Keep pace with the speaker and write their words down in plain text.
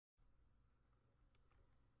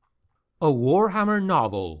A Warhammer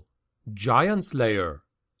Novel, Giantslayer,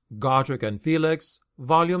 Gotrek and Felix,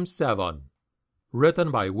 Volume 7,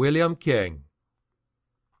 written by William King.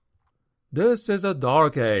 This is a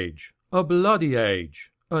dark age, a bloody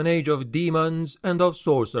age, an age of demons and of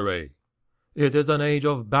sorcery. It is an age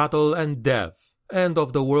of battle and death, and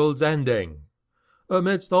of the world's ending.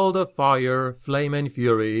 Amidst all the fire, flame, and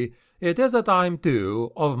fury, it is a time,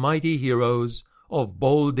 too, of mighty heroes, of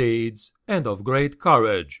bold deeds, and of great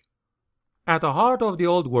courage. At the heart of the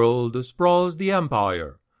old world sprawls the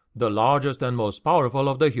Empire, the largest and most powerful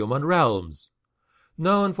of the human realms.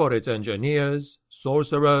 Known for its engineers,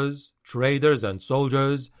 sorcerers, traders, and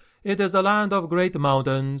soldiers, it is a land of great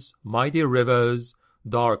mountains, mighty rivers,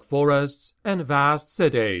 dark forests, and vast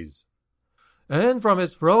cities. And from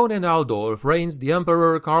his throne in Altdorf reigns the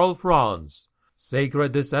Emperor Karl Franz,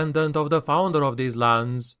 sacred descendant of the founder of these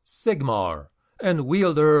lands, Sigmar, and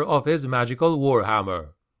wielder of his magical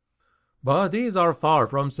warhammer. But these are far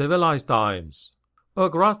from civilized times.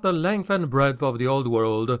 Across the length and breadth of the old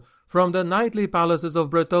world, from the knightly palaces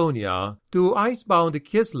of Bretonnia to icebound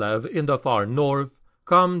Kislev in the far north,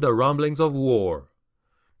 come the rumblings of war.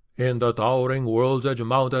 In the towering World's Edge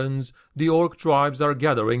Mountains, the orc tribes are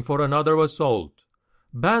gathering for another assault.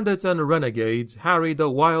 Bandits and renegades harry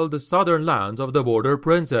the wild southern lands of the border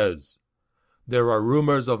princes. There are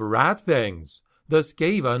rumors of rat things, the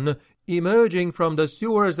Skaven, emerging from the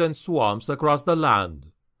sewers and swamps across the land.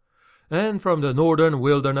 And from the northern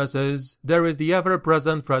wildernesses there is the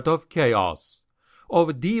ever-present threat of chaos,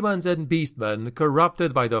 of demons and beastmen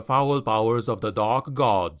corrupted by the foul powers of the dark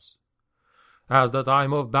gods. As the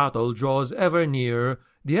time of battle draws ever near,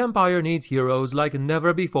 the Empire needs heroes like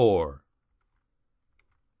never before.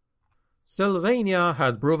 Sylvania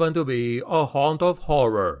had proven to be a haunt of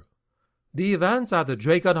horror. The events at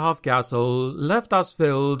Drakenhof Castle left us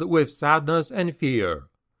filled with sadness and fear.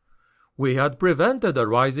 We had prevented the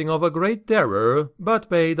rising of a great terror, but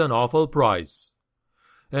paid an awful price.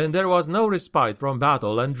 And there was no respite from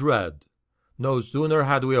battle and dread. No sooner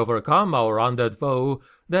had we overcome our undead foe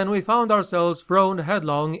than we found ourselves thrown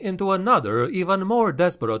headlong into another, even more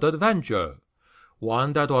desperate adventure,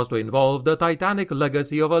 one that was to involve the titanic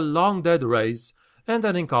legacy of a long-dead race and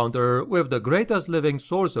an encounter with the greatest living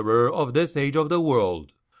sorcerer of this age of the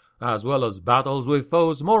world, as well as battles with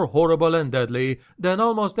foes more horrible and deadly than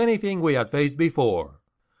almost anything we had faced before.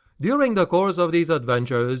 During the course of these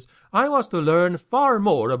adventures, I was to learn far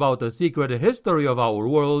more about the secret history of our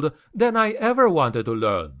world than I ever wanted to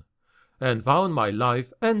learn, and found my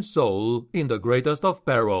life and soul in the greatest of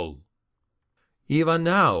peril. Even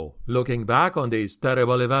now, looking back on these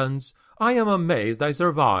terrible events, I am amazed I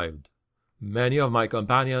survived. Many of my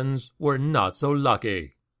companions were not so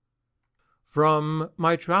lucky. From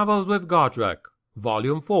My Travels with Gotrek,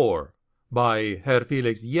 Volume 4, by Herr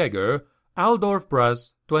Felix Jäger, Altdorf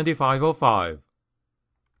Press, 2505.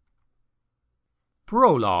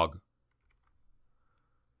 Prologue.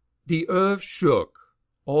 The earth shook.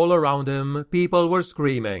 All around him, people were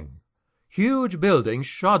screaming. Huge buildings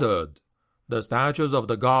shuddered. The statues of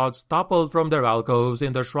the gods toppled from their alcoves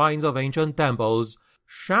in the shrines of ancient temples,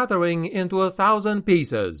 shattering into 1,000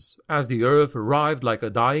 pieces as the earth writhed like a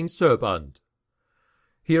dying serpent.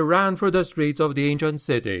 He ran through the streets of the ancient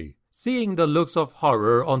city, seeing the looks of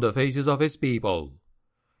horror on the faces of his people.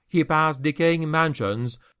 He passed decaying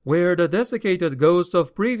mansions where the desiccated ghosts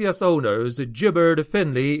of previous owners gibbered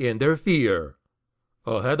thinly in their fear.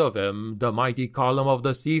 Ahead of him, the mighty column of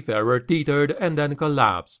the seafarer teetered and then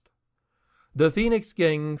collapsed. The Phoenix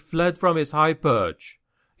King fled from his high perch,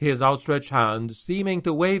 his outstretched hand seeming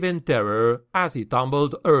to wave in terror as he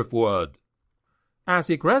tumbled earthward. As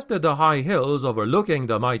he crested the high hills overlooking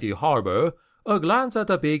the mighty harbor, a glance at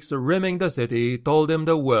the peaks rimming the city told him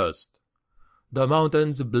the worst. The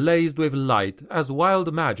mountains blazed with light as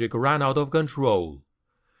wild magic ran out of control.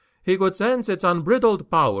 He could sense its unbridled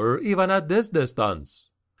power even at this distance,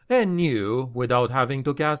 and knew, without having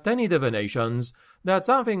to cast any divinations, that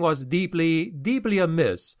something was deeply, deeply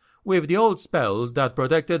amiss with the old spells that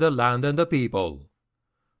protected the land and the people.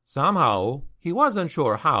 Somehow, he wasn't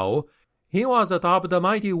sure how, he was atop the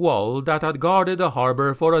mighty wall that had guarded the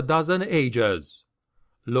harbor for 12 ages.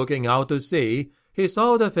 Looking out to sea, he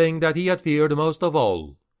saw the thing that he had feared most of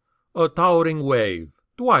all. A towering wave,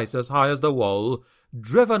 twice as high as the wall,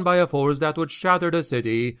 driven by a force that would shatter the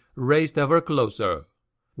city, raced ever closer.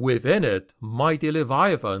 Within it, mighty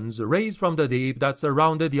leviathans raised from the deep that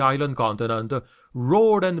surrounded the island continent,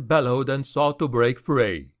 roared and bellowed and sought to break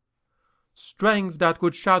free. Strength that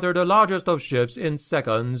could shatter the largest of ships in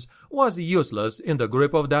seconds was useless in the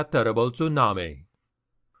grip of that terrible tsunami.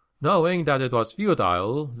 Knowing that it was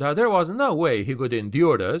futile, that there was no way he could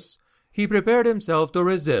endure this, He prepared himself to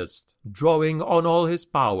resist, drawing on all his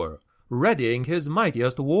power, readying his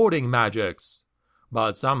mightiest warding magics.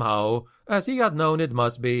 But somehow, as he had known it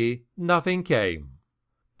must be, nothing came.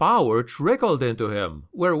 Power trickled into him,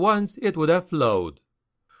 where once it would have flowed.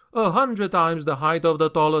 100 times the height of the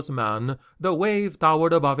tallest man, the wave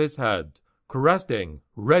towered above his head, cresting,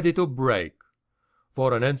 ready to break.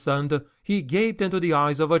 For an instant, he gaped into the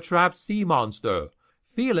eyes of a trapped sea monster,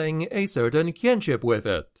 feeling a certain kinship with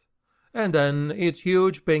it. And then its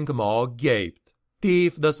huge pink maw gaped,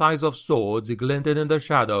 teeth the size of swords glinted in the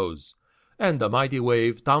shadows, and the mighty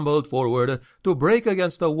wave tumbled forward to break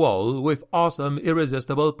against the wall with awesome,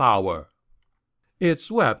 irresistible power. It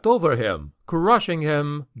swept over him, crushing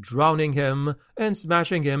him, drowning him, and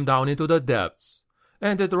smashing him down into the depths,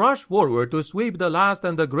 and it rushed forward to sweep the last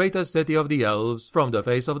and the greatest city of the elves from the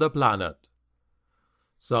face of the planet.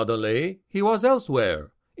 Suddenly he was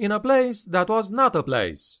elsewhere, in a place that was not a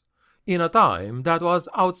place, in a time that was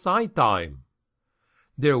outside time.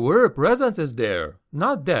 There were presences there,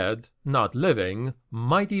 not dead, not living,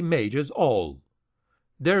 mighty mages all.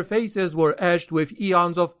 Their faces were etched with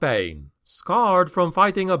eons of pain, scarred from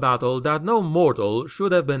fighting a battle that no mortal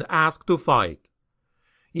should have been asked to fight.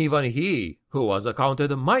 Even he, who was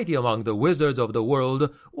accounted mighty among the wizards of the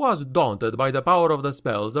world, was daunted by the power of the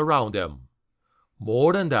spells around him.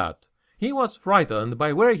 More than that, he was frightened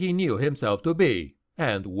by where he knew himself to be,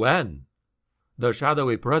 and when. The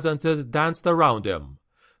shadowy presences danced around him,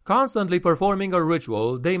 constantly performing a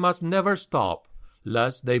ritual they must never stop,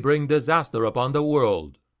 lest they bring disaster upon the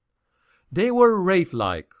world. They were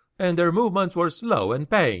wraith-like, and their movements were slow and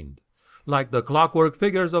pained, like the clockwork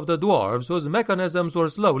figures of the dwarves whose mechanisms were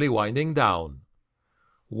slowly winding down.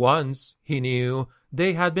 Once, he knew,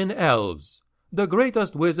 they had been elves, the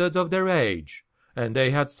greatest wizards of their age, and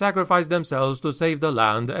they had sacrificed themselves to save the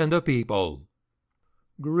land and the people.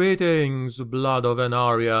 "Greetings, blood of an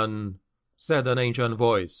Aryan," said an ancient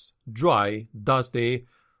voice, dry, dusty,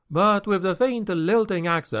 but with the faint lilting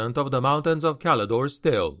accent of the mountains of Caledor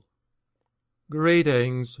still.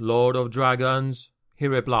 "Greetings, Lord of Dragons," he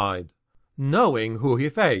replied, knowing who he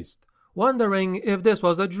faced, wondering if this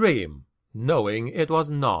was a dream, knowing it was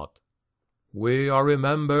not. "We are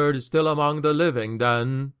remembered still among the living,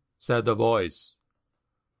 then," said the voice.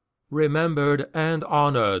 "Remembered and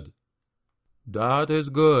honored." "That is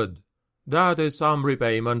good. That is some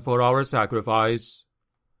repayment for our sacrifice."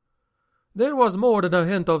 There was more than a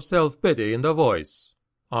hint of self-pity in the voice.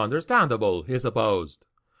 Understandable, he supposed.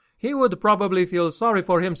 He would probably feel sorry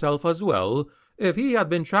for himself as well if he had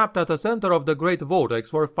been trapped at the center of the great vortex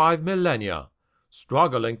for 5 millennia,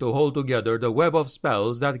 struggling to hold together the web of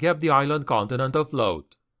spells that kept the island continent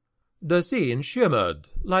afloat. The scene shimmered,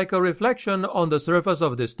 like a reflection on the surface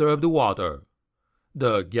of disturbed water.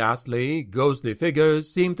 The ghastly, ghostly figures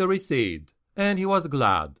seemed to recede, and he was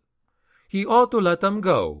glad. He ought to let them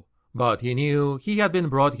go, but he knew he had been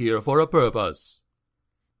brought here for a purpose.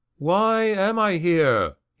 "Why am I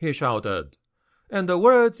here?" he shouted, and the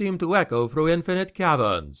words seemed to echo through infinite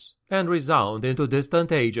caverns, and resound into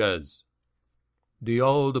distant ages. "The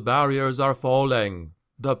old barriers are falling,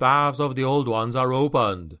 the paths of the old ones are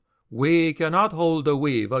opened, we cannot hold the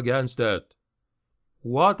weave against it.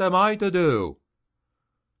 What am I to do?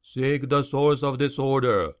 Seek the source of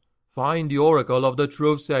disorder, find the oracle of the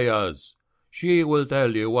truth-sayers. She will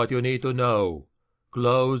tell you what you need to know.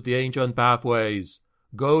 Close the ancient pathways,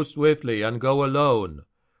 go swiftly and go alone.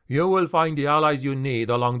 You will find the allies you need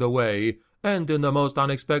along the way, and in the most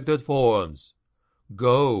unexpected forms.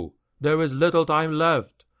 Go, there is little time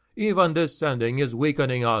left. Even this sending is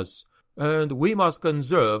weakening us, and we must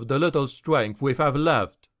conserve the little strength we have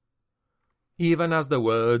left." Even as the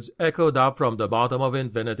words echoed up from the bottom of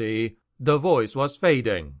infinity, the voice was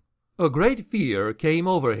fading. A great fear came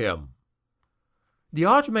over him. The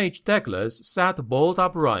Archmage Teclis sat bolt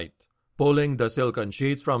upright, pulling the silken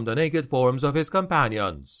sheets from the naked forms of his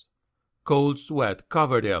companions. Cold sweat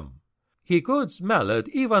covered him. He could smell it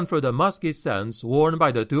even through the musky scents worn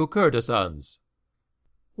by the two courtesans.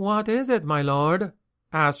 "What is it, my lord?"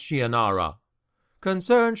 asked Shianara.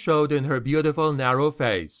 Concern showed in her beautiful narrow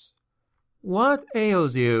face. "What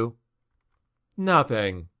ails you?"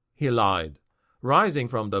 "Nothing," he lied, rising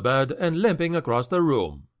from the bed and limping across the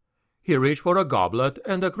room. He reached for a goblet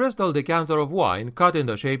and a crystal decanter of wine cut in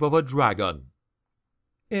the shape of a dragon.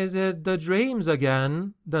 "Is it the dreams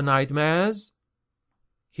again, the nightmares?"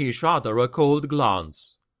 He shot her a cold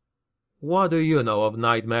glance. "What do you know of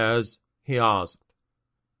nightmares?" he asked.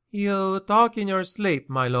 "You talk in your sleep,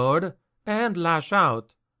 my lord, and lash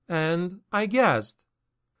out, and I guessed."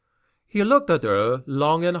 He looked at her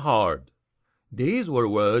long and hard. These were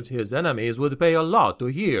words his enemies would pay a lot to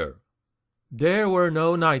hear. There were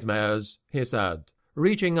no nightmares, he said,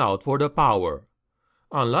 reaching out for the power.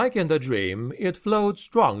 Unlike in the dream, it flowed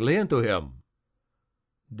strongly into him.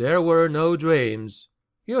 There were no dreams.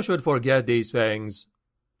 You should forget these things.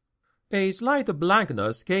 A slight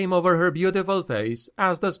blankness came over her beautiful face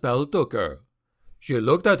as the spell took her. She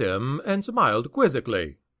looked at him and smiled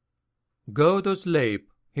quizzically. Go to sleep,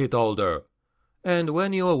 he told her, and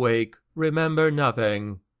when you awake, remember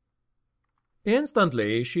nothing.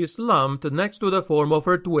 Instantly she slumped next to the form of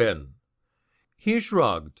her twin. He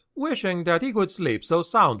shrugged, wishing that he could sleep so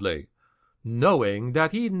soundly, knowing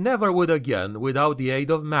that he never would again without the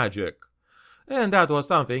aid of magic, and that was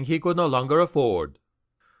something he could no longer afford.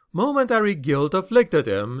 Momentary guilt afflicted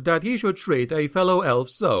him that he should treat a fellow elf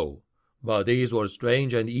so, but these were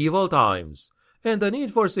strange and evil times, and the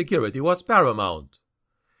need for security was paramount.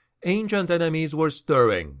 Ancient enemies were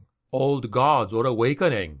stirring, old gods were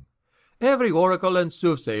awakening. Every oracle and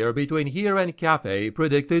soothsayer between here and Cathay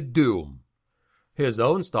predicted doom. His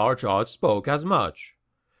own star chart spoke as much.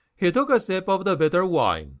 He took a sip of the bitter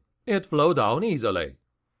wine. It flowed down easily.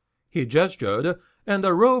 He gestured, and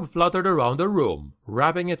the robe fluttered around the room,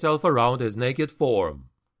 wrapping itself around his naked form.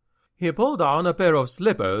 He pulled on a pair of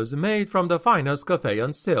slippers made from the finest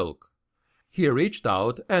Cathayan silk. He reached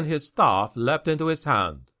out, and his staff leapt into his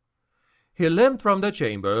hand. He limped from the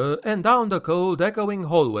chamber and down the cold, echoing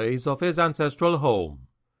hallways of his ancestral home.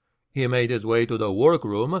 He made his way to the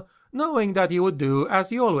workroom, knowing that he would do as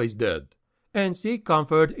he always did, and seek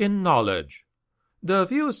comfort in knowledge. The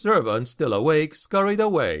few servants still awake scurried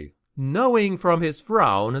away, knowing from his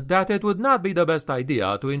frown that it would not be the best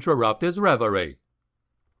idea to interrupt his reverie.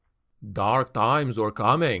 Dark times were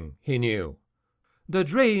coming, he knew. The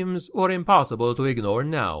dreams were impossible to ignore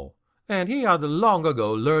now, and he had long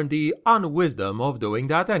ago learned the unwisdom of doing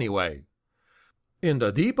that anyway. In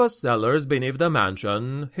the deepest cellars beneath the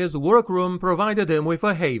mansion, his workroom provided him with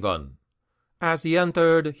a haven. As he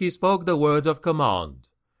entered, he spoke the words of command.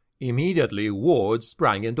 Immediately wards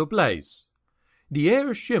sprang into place. The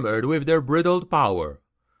air shimmered with their bridled power.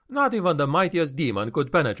 Not even the mightiest demon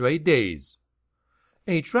could penetrate these.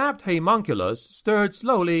 A trapped homunculus stirred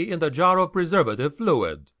slowly in the jar of preservative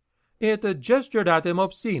fluid. It gestured at him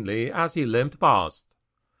obscenely as he limped past.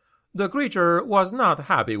 The creature was not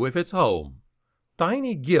happy with its home.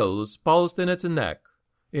 Tiny gills pulsed in its neck.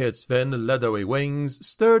 Its thin, leathery wings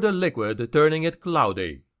stirred the liquid, turning it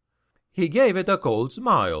cloudy. He gave it a cold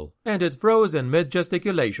smile, and it froze in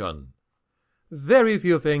mid-gesticulation. Very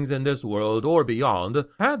few things in this world or beyond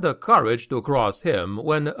had the courage to cross him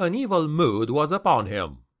when an evil mood was upon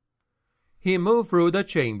him. He moved through the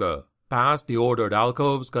chamber, past the ordered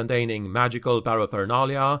alcoves containing magical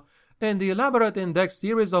paraphernalia, and the elaborate index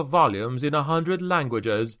series of volumes in 100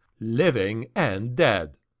 languages, living and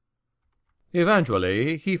dead.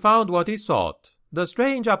 Eventually, he found what he sought, the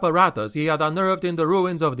strange apparatus he had unearthed in the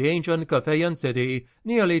ruins of the ancient Cathayan city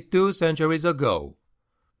nearly 2 centuries ago.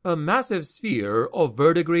 A massive sphere of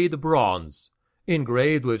verdigreed bronze,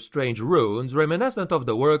 engraved with strange runes reminiscent of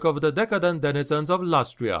the work of the decadent denizens of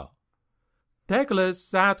Lustria. Teclis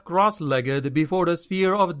sat cross-legged before the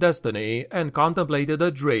sphere of destiny and contemplated a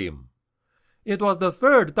dream. It was the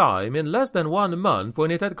 3rd time in less than 1 month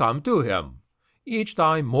when it had come to him, each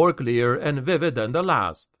time more clear and vivid than the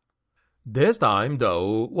last. This time,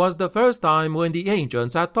 though, was the first time when the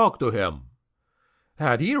ancients had talked to him.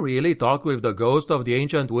 Had he really talked with the ghost of the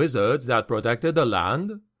ancient wizards that protected the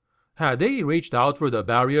land? Had they reached out through the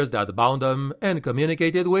barriers that bound them and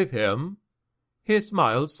communicated with him? He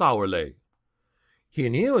smiled sourly. He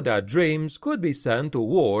knew that dreams could be sent to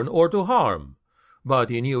warn or to harm, but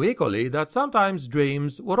he knew equally that sometimes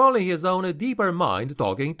dreams were only his own deeper mind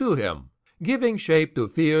talking to him, giving shape to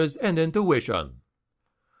fears and intuition.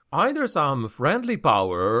 Either some friendly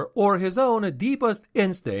power or his own deepest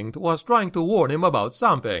instinct was trying to warn him about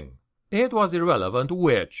something. It was irrelevant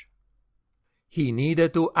which. He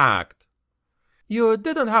needed to act. You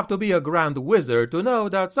didn't have to be a grand wizard to know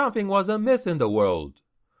that something was amiss in the world.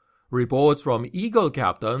 Reports from eagle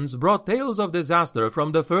captains brought tales of disaster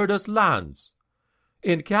from the furthest lands.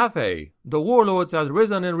 In Cathay, the warlords had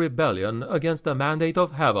risen in rebellion against the mandate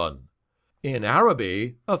of heaven. In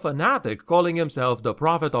Araby, a fanatic calling himself the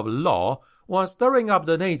prophet of law was stirring up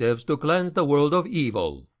the natives to cleanse the world of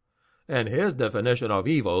evil. And his definition of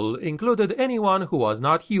evil included anyone who was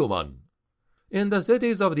not human. In the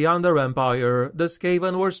cities of the Under Empire, the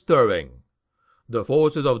Skaven were stirring. The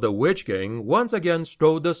forces of the Witch King once again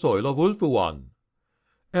strode the soil of Ulthuan.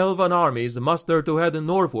 Elven armies mustered to head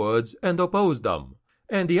northwards and oppose them,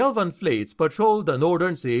 and the elven fleets patrolled the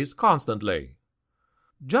northern seas constantly.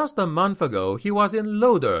 Just a month ago he was in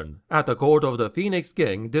Lodern, at the court of the Phoenix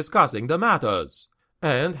King, discussing the matters,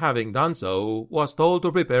 and having done so, was told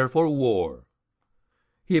to prepare for war.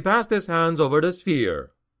 He passed his hands over the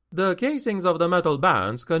sphere. The casings of the metal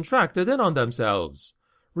bands contracted in on themselves,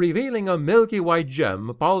 revealing a milky white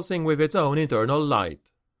gem pulsing with its own internal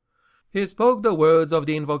light. He spoke the words of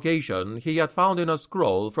the invocation he had found in a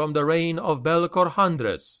scroll from the reign of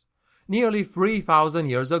Belcorhandres, nearly 3,000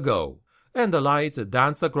 years ago, and the lights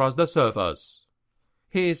danced across the surface.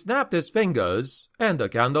 He snapped his fingers, and the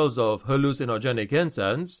candles of hallucinogenic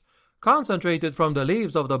incense, concentrated from the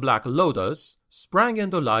leaves of the black lotus, sprang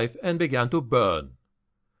into life and began to burn.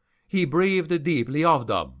 He breathed deeply of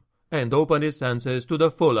them, and opened his senses to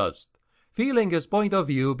the fullest, feeling his point of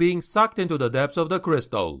view being sucked into the depths of the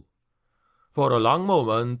crystal. For a long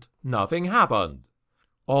moment, nothing happened.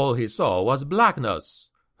 All he saw was blackness,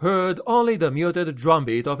 heard only the muted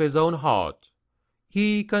drumbeat of his own heart.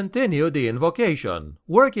 He continued the invocation,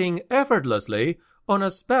 working effortlessly on a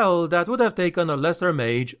spell that would have taken a lesser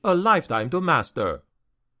mage a lifetime to master.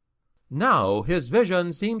 Now his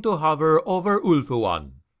vision seemed to hover over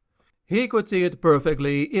Ulfuan. He could see it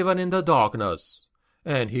perfectly even in the darkness,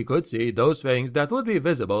 and he could see those things that would be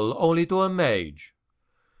visible only to a mage.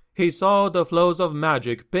 He saw the flows of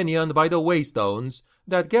magic pinioned by the waystones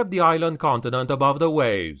that kept the island continent above the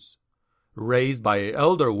waves. Raised by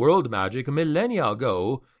Elder World magic millennia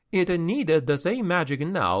ago, it needed the same magic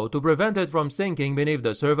now to prevent it from sinking beneath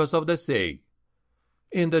the surface of the sea.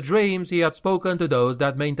 In the dreams he had spoken to those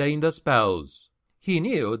that maintained the spells. He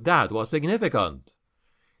knew that was significant.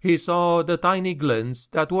 He saw the tiny glints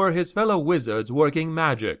that were his fellow wizards working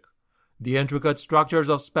magic, the intricate structures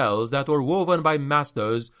of spells that were woven by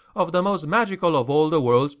masters of the most magical of all the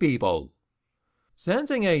world's people.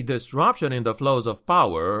 Sensing a disruption in the flows of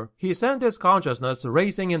power, he sent his consciousness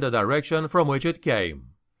racing in the direction from which it came.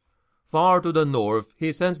 Far to the north,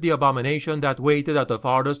 he sensed the abomination that waited at the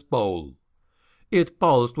farthest pole. It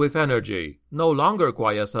pulsed with energy, no longer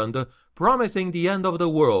quiescent, promising the end of the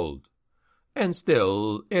world. And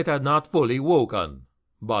still it had not fully woken.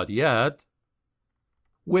 But yet...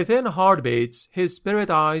 Within heartbeats, his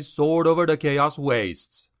spirit eyes soared over the chaos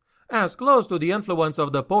wastes, as close to the influence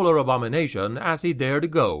of the polar abomination as he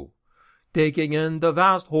dared go, taking in the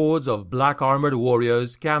vast hordes of black-armored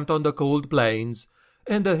warriors camped on the cold plains,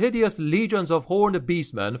 and the hideous legions of horned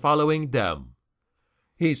beastmen following them.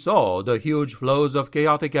 He saw the huge flows of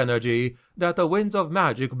chaotic energy that the winds of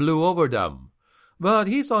magic blew over them, but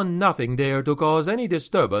he saw nothing there to cause any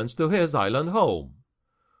disturbance to his island home.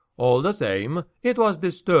 All the same, it was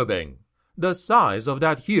disturbing, the size of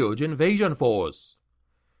that huge invasion force.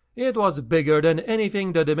 It was bigger than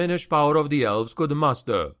anything the diminished power of the elves could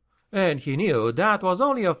muster, and he knew that was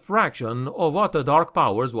only a fraction of what the dark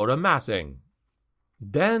powers were amassing.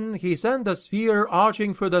 Then he sent the sphere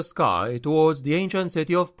arching through the sky towards the ancient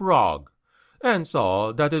city of Prague, and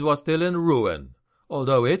saw that it was still in ruin,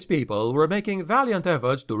 although its people were making valiant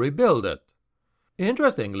efforts to rebuild it.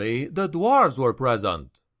 Interestingly, the dwarves were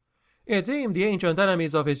present. It seemed the ancient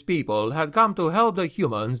enemies of his people had come to help the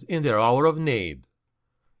humans in their hour of need.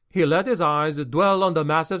 He let his eyes dwell on the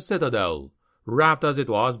massive citadel, wrapped as it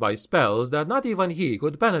was by spells that not even he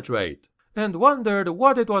could penetrate, and wondered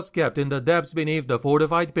what it was kept in the depths beneath the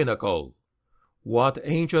fortified pinnacle. What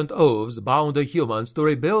ancient oaths bound the humans to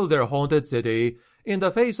rebuild their haunted city in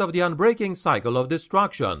the face of the unbreaking cycle of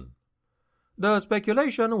destruction? The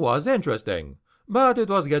speculation was interesting, but it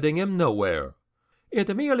was getting him nowhere.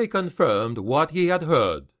 It merely confirmed what he had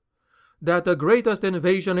heard, that the greatest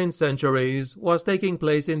invasion in centuries was taking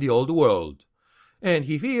place in the old world, and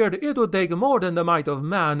he feared it would take more than the might of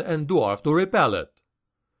man and dwarf to repel it.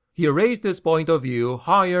 He raised his point of view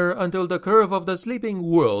higher until the curve of the sleeping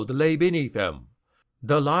world lay beneath him.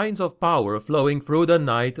 The lines of power flowing through the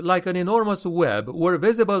night like an enormous web were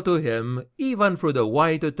visible to him even through the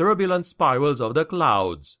white, turbulent spirals of the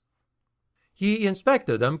clouds. He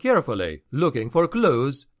inspected them carefully, looking for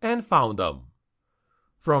clues, and found them.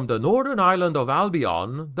 From the northern island of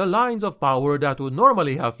Albion, the lines of power that would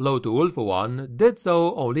normally have flowed to Ulfuan did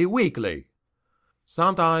so only weakly.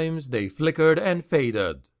 Sometimes they flickered and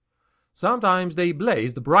faded. Sometimes they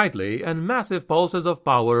blazed brightly and massive pulses of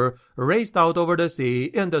power raced out over the sea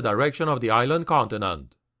in the direction of the island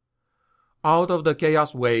continent. Out of the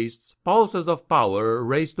chaos wastes, pulses of power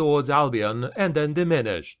raced towards Albion and then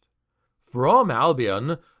diminished. From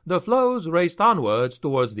Albion, the flows raced onwards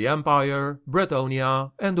towards the Empire,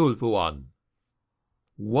 Bretonnia, and Ulfuan.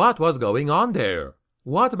 What was going on there?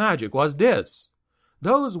 What magic was this?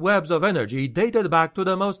 Those webs of energy dated back to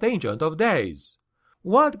the most ancient of days.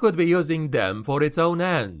 What could be using them for its own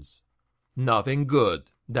ends? Nothing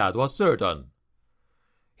good, that was certain.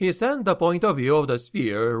 He sent the point of view of the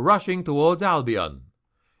sphere rushing towards Albion.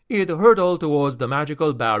 It hurtled towards the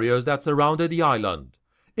magical barriers that surrounded the island,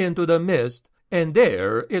 into the mist, and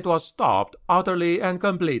there it was stopped utterly and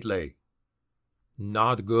completely.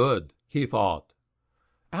 Not good, he thought.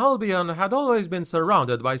 Albion had always been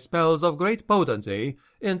surrounded by spells of great potency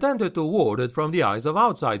intended to ward it from the eyes of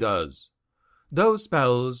outsiders. Those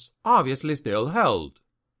spells obviously still held.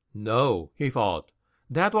 No, he thought,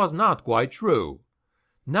 that was not quite true.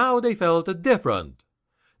 Now they felt different.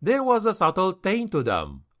 There was a subtle taint to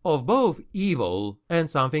them, of both evil and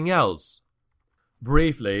something else.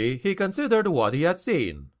 Briefly, he considered what he had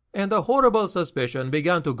seen, and a horrible suspicion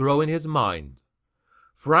began to grow in his mind.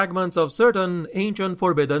 Fragments of certain ancient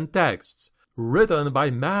forbidden texts, written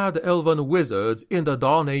by mad elven wizards in the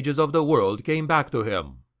dawn ages of the world, came back to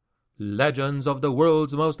him. Legends of the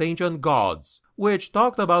world's most ancient gods, which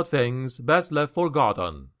talked about things best left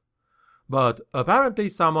forgotten. But apparently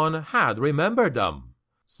someone had remembered them.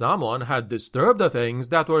 Someone had disturbed the things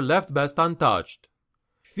that were left best untouched.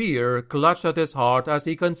 Fear clutched at his heart as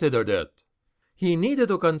he considered it. He needed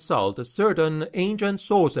to consult certain ancient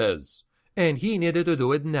sources, and he needed to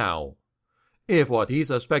do it now. If what he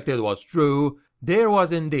suspected was true, there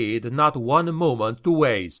was indeed not one moment to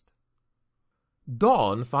waste.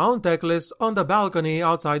 Dawn found Teclis on the balcony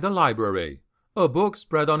outside the library, a book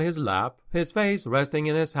spread on his lap, his face resting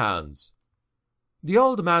in his hands. The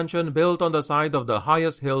old mansion built on the side of the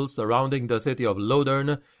highest hills surrounding the city of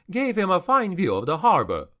Lodern gave him a fine view of the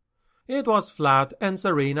harbor. It was flat and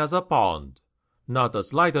serene as a pond. Not the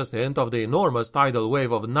slightest hint of the enormous tidal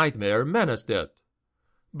wave of nightmare menaced it.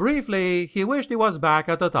 Briefly, he wished he was back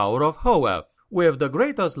at the Tower of Hoeth, with the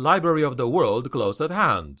greatest library of the world close at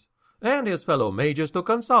hand, and his fellow mages to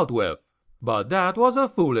consult with. But that was a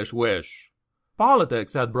foolish wish.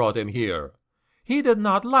 Politics had brought him here. He did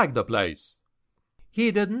not like the place. He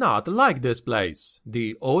did not like this place,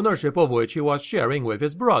 the ownership of which he was sharing with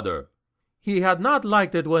his brother. He had not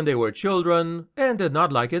liked it when they were children, and did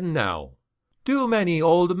not like it now. Too many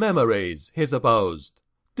old memories, he supposed.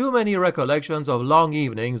 Too many recollections of long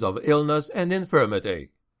evenings of illness and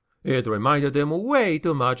infirmity. It reminded him way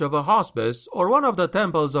too much of a hospice or one of the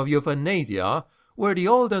temples of euthanasia, where the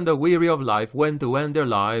old and the weary of life went to end their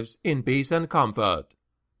lives in peace and comfort.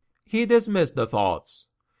 He dismissed the thoughts.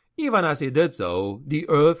 Even as he did so, the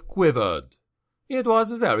earth quivered. It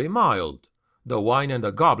was very mild. The wine in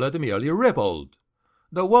the goblet merely rippled.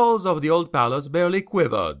 The walls of the old palace barely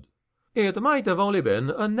quivered. It might have only been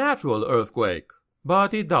a natural earthquake,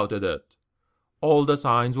 but he doubted it. All the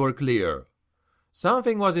signs were clear.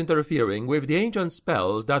 Something was interfering with the ancient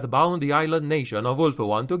spells that bound the island nation of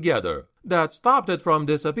Ulthuan together, that stopped it from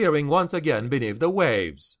disappearing once again beneath the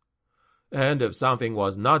waves. And if something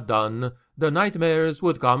was not done, the nightmares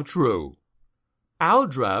would come true.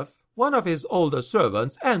 Aldref, one of his oldest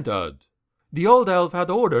servants, entered. The old elf had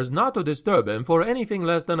orders not to disturb him for anything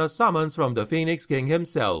less than a summons from the Phoenix King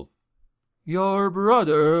himself. "Your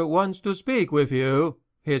brother wants to speak with you,"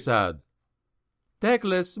 he said.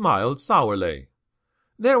 Teclis smiled sourly.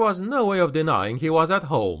 There was no way of denying he was at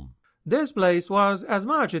home. This place was as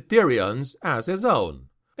much Tyrion's as his own,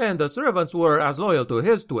 and the servants were as loyal to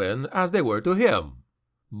his twin as they were to him.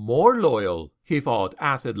 More loyal, he thought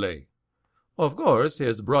acidly. Of course,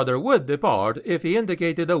 his brother would depart if he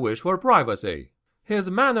indicated a wish for privacy. His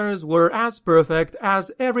manners were as perfect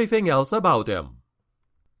as everything else about him.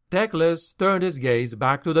 Teclis turned his gaze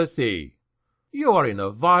back to the sea. "You are in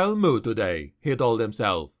a vile mood today," he told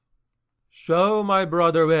himself. "Show my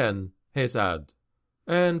brother in," he said,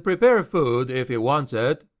 "and prepare food if he wants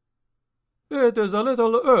it." "It is a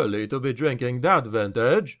little early to be drinking that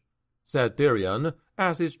vintage," said Tyrion,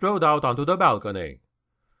 as he strode out onto the balcony.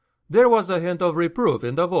 There was a hint of reproof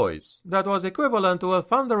in the voice that was equivalent to a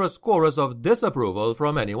thunderous chorus of disapproval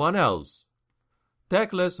from anyone else.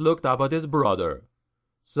 Teclis looked up at his brother.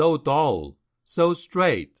 So tall, so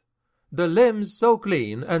straight, the limbs so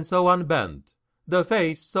clean and so unbent, the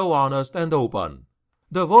face so honest and open,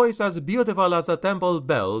 the voice as beautiful as a temple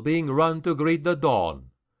bell being rung to greet the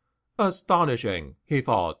dawn. Astonishing, he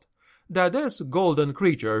thought, that this golden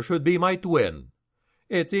creature should be my twin.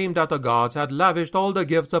 It seemed that the gods had lavished all the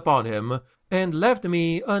gifts upon him, and left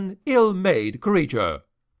me an ill-made creature.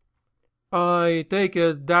 "I take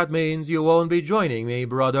it that means you won't be joining me,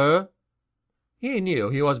 brother?" He knew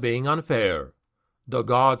he was being unfair. The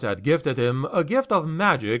gods had gifted him a gift of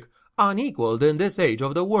magic unequaled in this age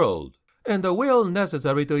of the world, and the will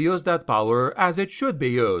necessary to use that power as it should be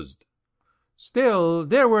used. Still,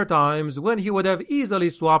 there were times when he would have easily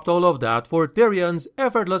swapped all of that for Tyrion's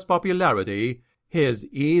effortless popularity, His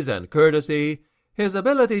ease and courtesy, his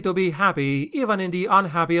ability to be happy even in the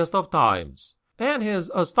unhappiest of times, and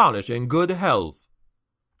his astonishing good health.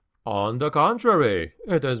 On the contrary,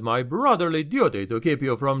 it is my brotherly duty to keep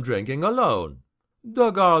you from drinking alone.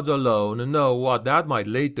 The gods alone know what that might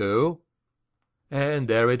lead to. And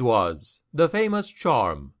there it was, the famous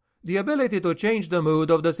charm, the ability to change the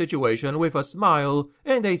mood of the situation with a smile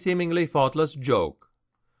and a seemingly thoughtless joke.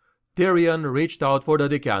 Tyrion reached out for the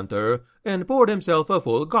decanter and poured himself a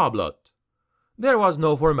full goblet. There was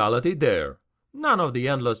no formality there, none of the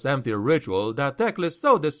endless empty ritual that Teclis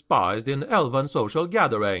so despised in elven social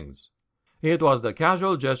gatherings. It was the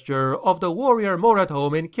casual gesture of the warrior more at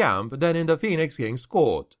home in camp than in the Phoenix King's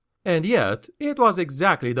court, and yet it was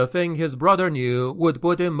exactly the thing his brother knew would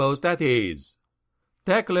put him most at ease.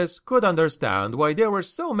 Teclis could understand why there were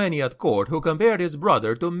so many at court who compared his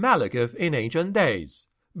brother to Malekith in ancient days,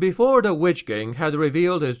 before the Witch King had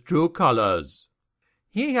revealed his true colors.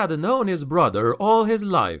 He had known his brother all his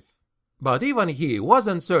life, but even he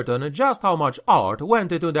wasn't certain just how much art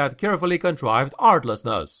went into that carefully contrived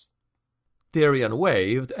artlessness. Tyrion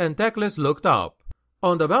waved, and Teclis looked up.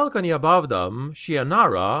 On the balcony above them,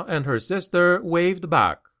 Shiannara and her sister waved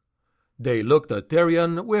back. They looked at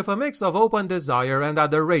Tyrion with a mix of open desire and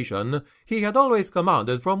adoration he had always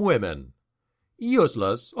commanded from women.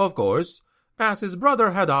 Useless, of course, as his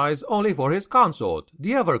brother had eyes only for his consort,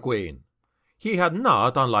 the Ever-Queen. He had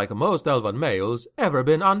not, unlike most elven males, ever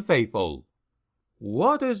been unfaithful.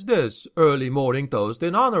 "What is this early morning toast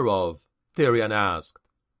in honor of?" Tyrion asked.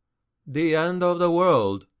 "The end of the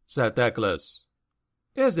world," said Teclis.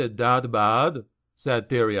 "Is it that bad?" said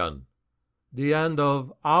Tyrion. "The end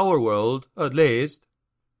of our world, at least."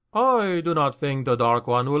 "I do not think the Dark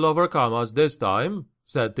One will overcome us this time,"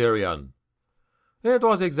 said Tyrion. It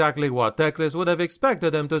was exactly what Teclis would have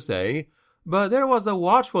expected him to say, but there was a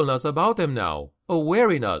watchfulness about him now, a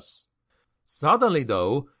wariness. Suddenly,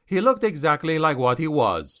 though, he looked exactly like what he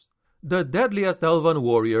was, the deadliest elven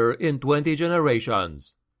warrior in 20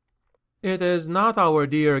 generations. "It is not our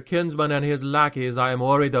dear kinsman and his lackeys I am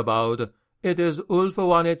worried about, it is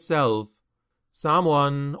Ulfuan itself.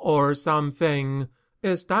 Someone, or something,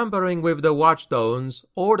 is tampering with the watchstones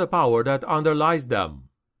or the power that underlies them."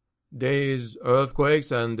 "These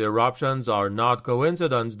earthquakes and eruptions are not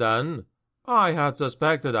coincidence, then? I had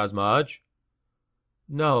suspected as much."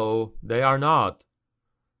 "No, they are not."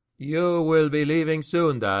 "You will be leaving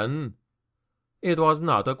soon, then?" It was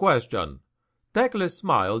not a question. Teclis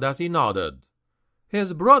smiled as he nodded.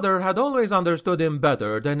 His brother had always understood him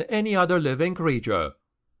better than any other living creature.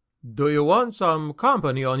 "Do you want some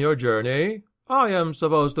company on your journey? I am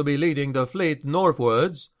supposed to be leading the fleet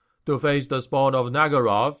northwards, to face the spawn of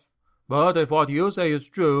Nagaroth, but if what you say is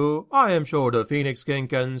true, I am sure the Phoenix King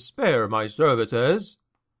can spare my services."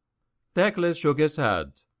 Teclis shook his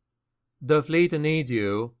head. "The fleet needs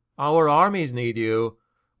you. Our armies need you.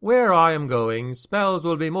 Where I am going, spells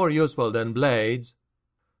will be more useful than blades."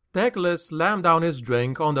 Teclis slammed down his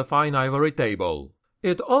drink on the fine ivory table.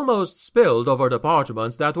 It almost spilled over the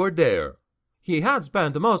parchments that were there. He had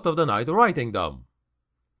spent most of the night writing them.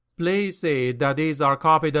 "Please see that these are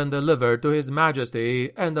copied and delivered to His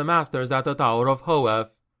Majesty and the masters at the Tower of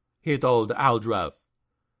Hoeth," he told Aldref.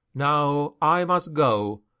 "Now I must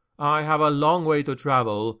go. I have a long way to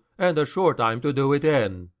travel, and a short time to do it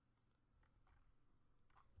in."